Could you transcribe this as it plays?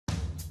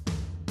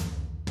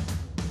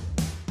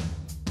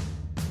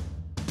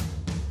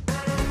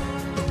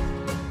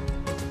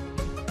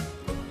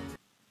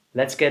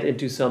Let's get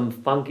into some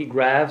funky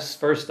graphs.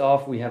 First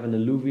off, we have an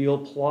alluvial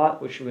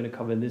plot, which we're going to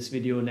cover in this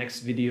video. Next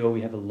video, we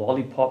have a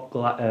lollipop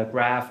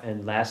graph,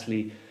 and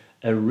lastly,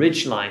 a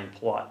ridgeline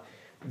plot.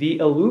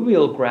 The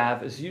alluvial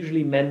graph is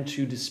usually meant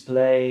to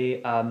display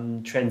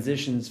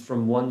transitions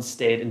from one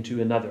state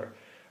into another,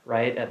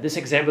 right? This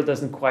example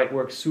doesn't quite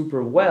work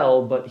super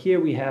well, but here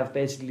we have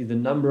basically the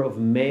number of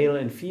male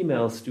and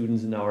female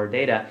students in our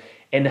data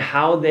and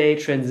how they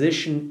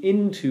transition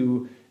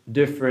into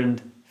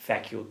different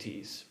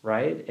faculties,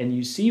 right? And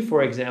you see,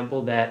 for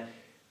example, that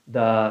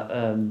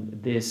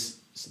this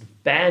sort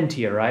of band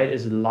here, right,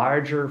 is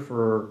larger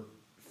for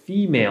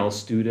female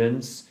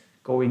students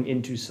going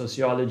into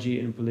sociology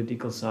and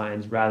political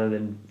science rather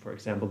than, for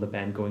example, the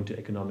band going to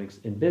economics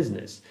and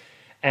business.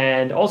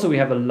 And also we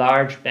have a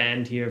large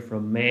band here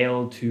from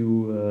male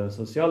to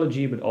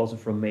sociology, but also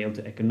from male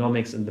to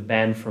economics, and the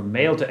band from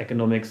male to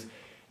economics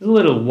is a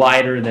little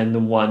wider than the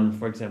one,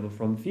 for example,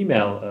 from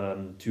female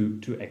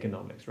to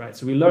economics, right?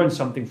 So we learned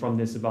something from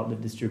this about the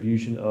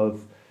distribution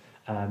of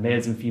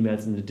males and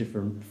females in the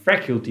different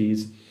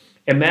faculties.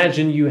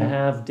 Imagine you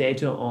have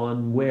data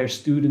on where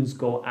students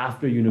go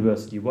after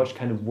university, what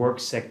kind of work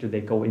sector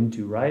they go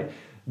into, right?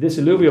 This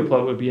alluvial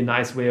plot would be a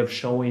nice way of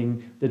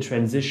showing the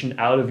transition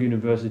out of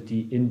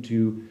university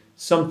into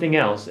something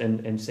else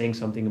and saying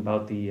something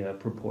about the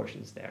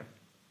proportions there.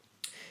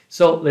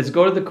 So let's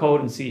go to the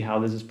code and see how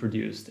this is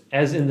produced.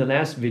 As in the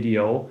last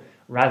video,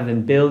 rather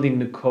than building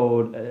the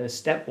code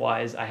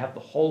stepwise, I have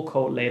the whole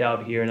code laid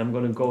out here, and I'm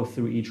going to go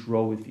through each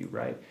row with you,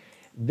 right?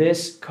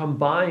 This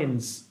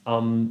combines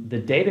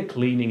the data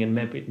cleaning and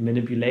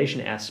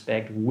manipulation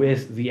aspect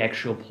with the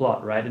actual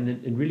plot, right? And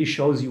it really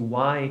shows you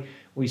why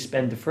we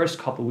spend the first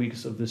couple of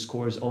weeks of this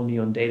course only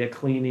on data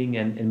cleaning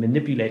and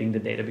manipulating the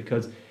data,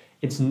 because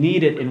it's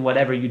needed in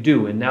whatever you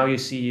do. And now you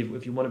see,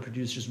 if you want to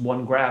produce just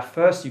one graph,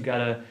 first you got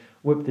to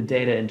whip the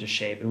data into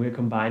shape, and we're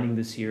combining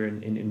this here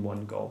in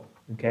one go,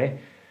 okay?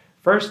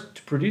 First,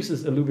 to produce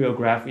this alluvial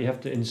graph, we have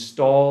to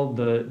install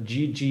the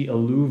GG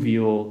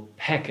Alluvial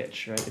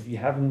package, right? If you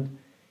haven't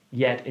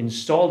yet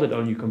installed it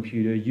on your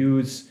computer,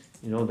 use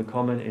the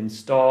command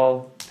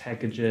install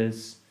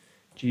packages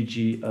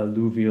GG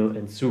Alluvial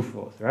and so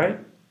forth, right?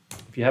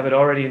 If you have it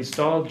already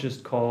installed,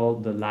 just call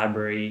the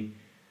library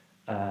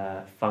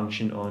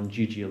function on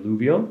GG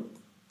Alluvial.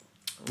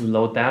 We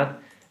load that.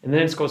 And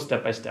then let's go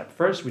step by step.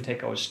 First, we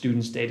take our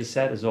students data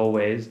set, as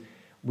always.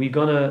 We're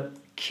gonna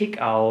kick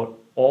out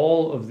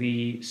all of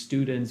the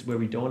students where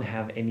we don't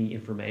have any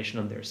information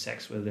on their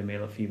sex, whether they're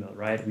male or female,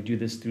 right? We do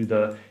this through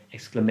the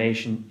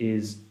exclamation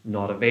is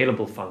not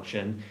available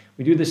function.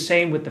 We do the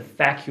same with the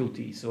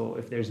faculty. So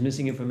if there's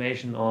missing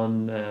information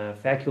on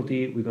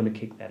faculty, we're gonna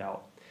kick that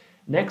out.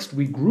 Next,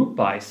 we group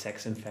by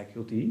sex and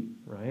faculty,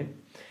 right?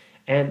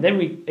 And then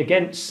we,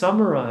 again,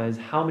 summarize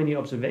how many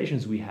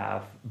observations we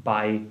have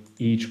by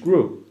each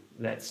group.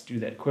 Let's do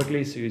that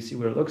quickly so you see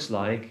what it looks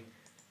like.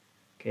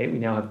 Okay, we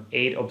now have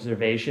 8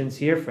 observations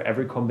here for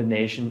every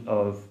combination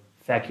of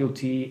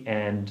faculty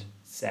and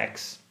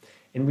sex.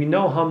 And we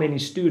know how many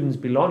students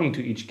belonging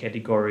to each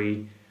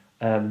category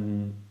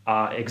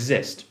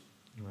exist,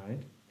 right?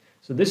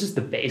 So this is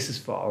the basis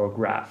for our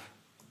graph.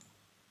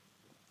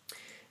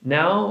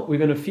 Now we're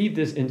going to feed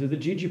this into the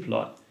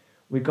ggplot.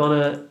 We're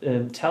going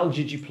to tell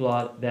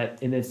ggplot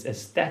that in its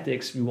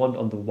aesthetics, we want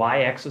on the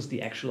y-axis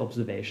the actual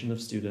observation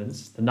of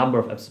students, the number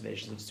of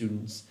observations of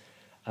students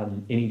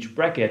in each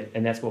bracket,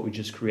 and that's what we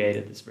just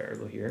created, this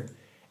variable here.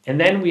 And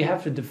then we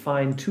have to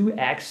define 2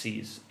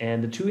 axes,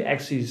 and the 2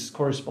 axes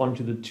correspond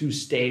to the 2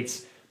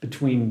 states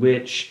between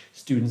which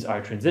students are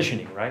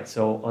transitioning, right?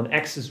 So on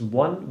axis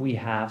 1, we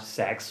have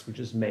sex, which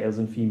is males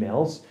and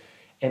females,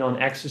 and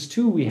on axis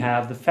 2, we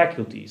have the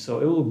faculty. So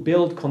it will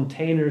build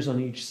containers on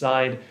each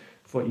side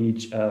for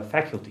each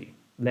faculty.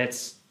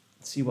 Let's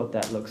see what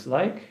that looks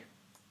like.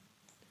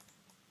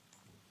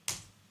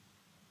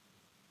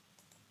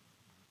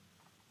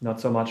 Not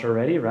so much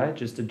already, right?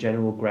 Just a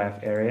general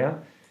graph area.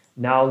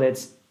 Now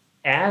let's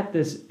add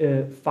this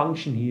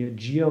function here,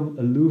 geom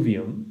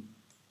alluvium,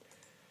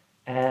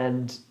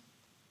 and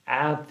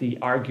add the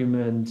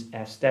argument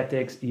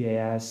aesthetics,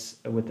 EAS,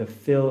 with the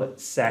fill at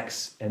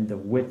sex and the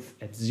width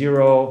at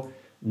 0,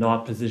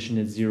 not position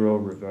at 0,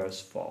 reverse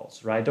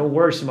false, right? Don't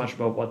worry so much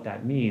about what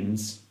that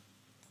means.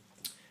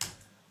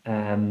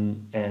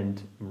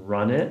 And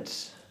run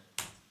it.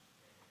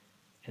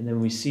 And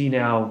then we see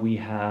now we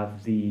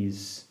have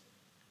these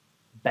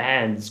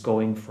bands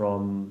going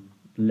from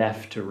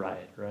left to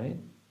right, right?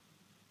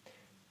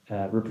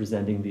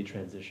 Representing the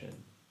transition.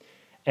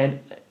 And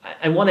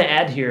I want to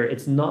add here,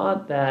 it's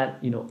not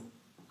that,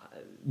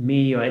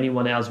 me or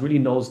anyone else really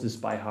knows this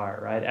by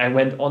heart, right? I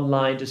went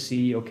online to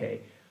see,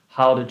 okay,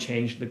 how to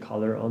change the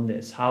color on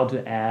this, how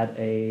to add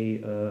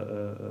a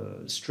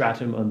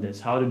stratum on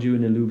this, how to do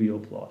an alluvial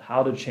plot,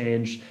 how to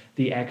change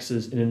the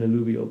axis in an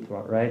alluvial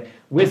plot, right?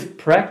 With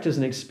practice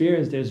and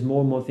experience, there's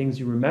more and more things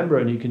you remember,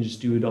 and you can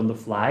just do it on the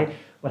fly.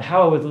 But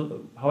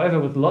however,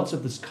 with lots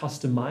of this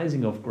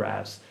customizing of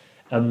graphs,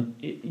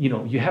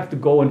 you have to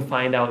go and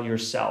find out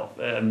yourself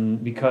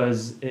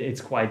because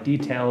it's quite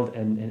detailed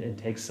and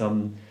takes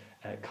some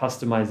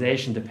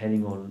customization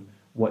depending on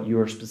what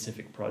your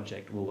specific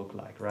project will look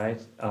like,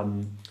 right?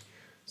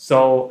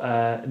 So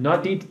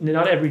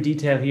not every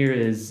detail here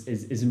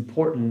is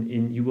important.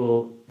 You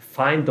will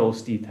find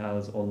those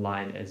details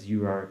online as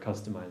you are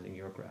customizing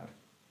your graph.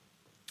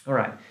 All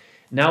right,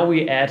 now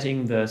we're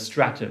adding the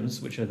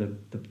stratums, which are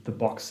the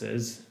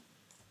boxes.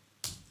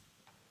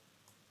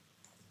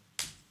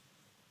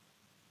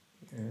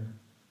 Here.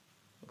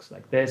 Looks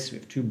like this. We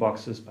have 2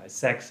 boxes by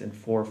sex and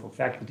 4 for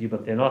faculty,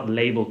 but they're not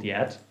labeled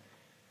yet.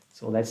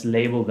 So let's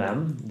label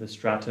them, the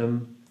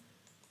stratum,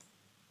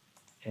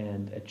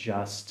 and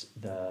adjust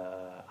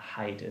the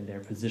height and their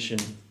position.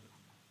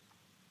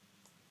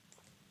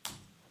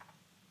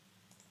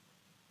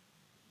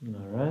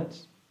 All right.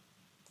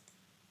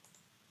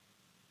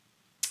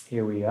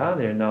 Here we are,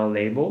 they're now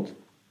labeled.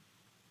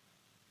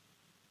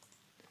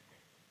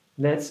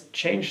 Let's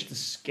change the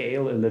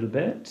scale a little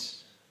bit.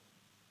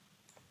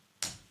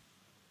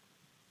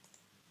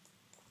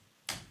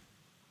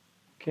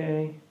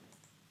 Okay,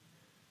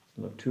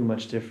 doesn't look too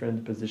much different.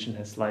 The position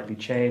has slightly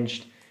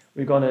changed.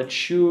 We're gonna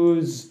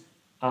choose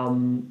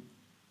customized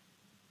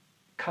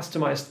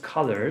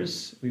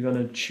colors. We're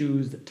gonna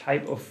choose the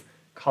type of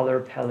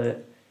color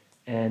palette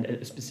and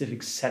a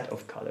specific set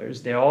of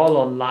colors. They're all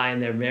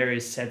online. There are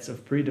various sets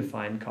of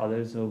predefined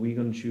colors. So we're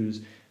gonna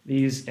choose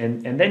these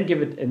and then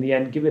give it, in the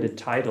end, give it a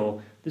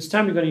title. This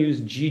time we're gonna use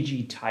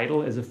GG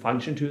title as a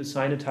function to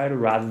assign a title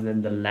rather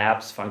than the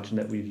labs function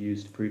that we've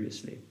used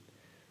previously.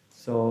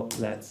 So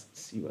let's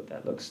see what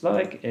that looks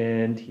like.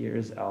 And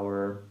here's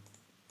our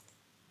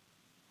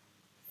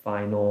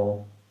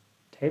final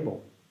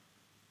table.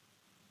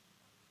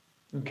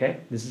 Okay,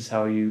 this is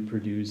how you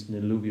produce an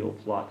alluvial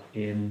plot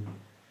in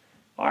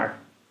R.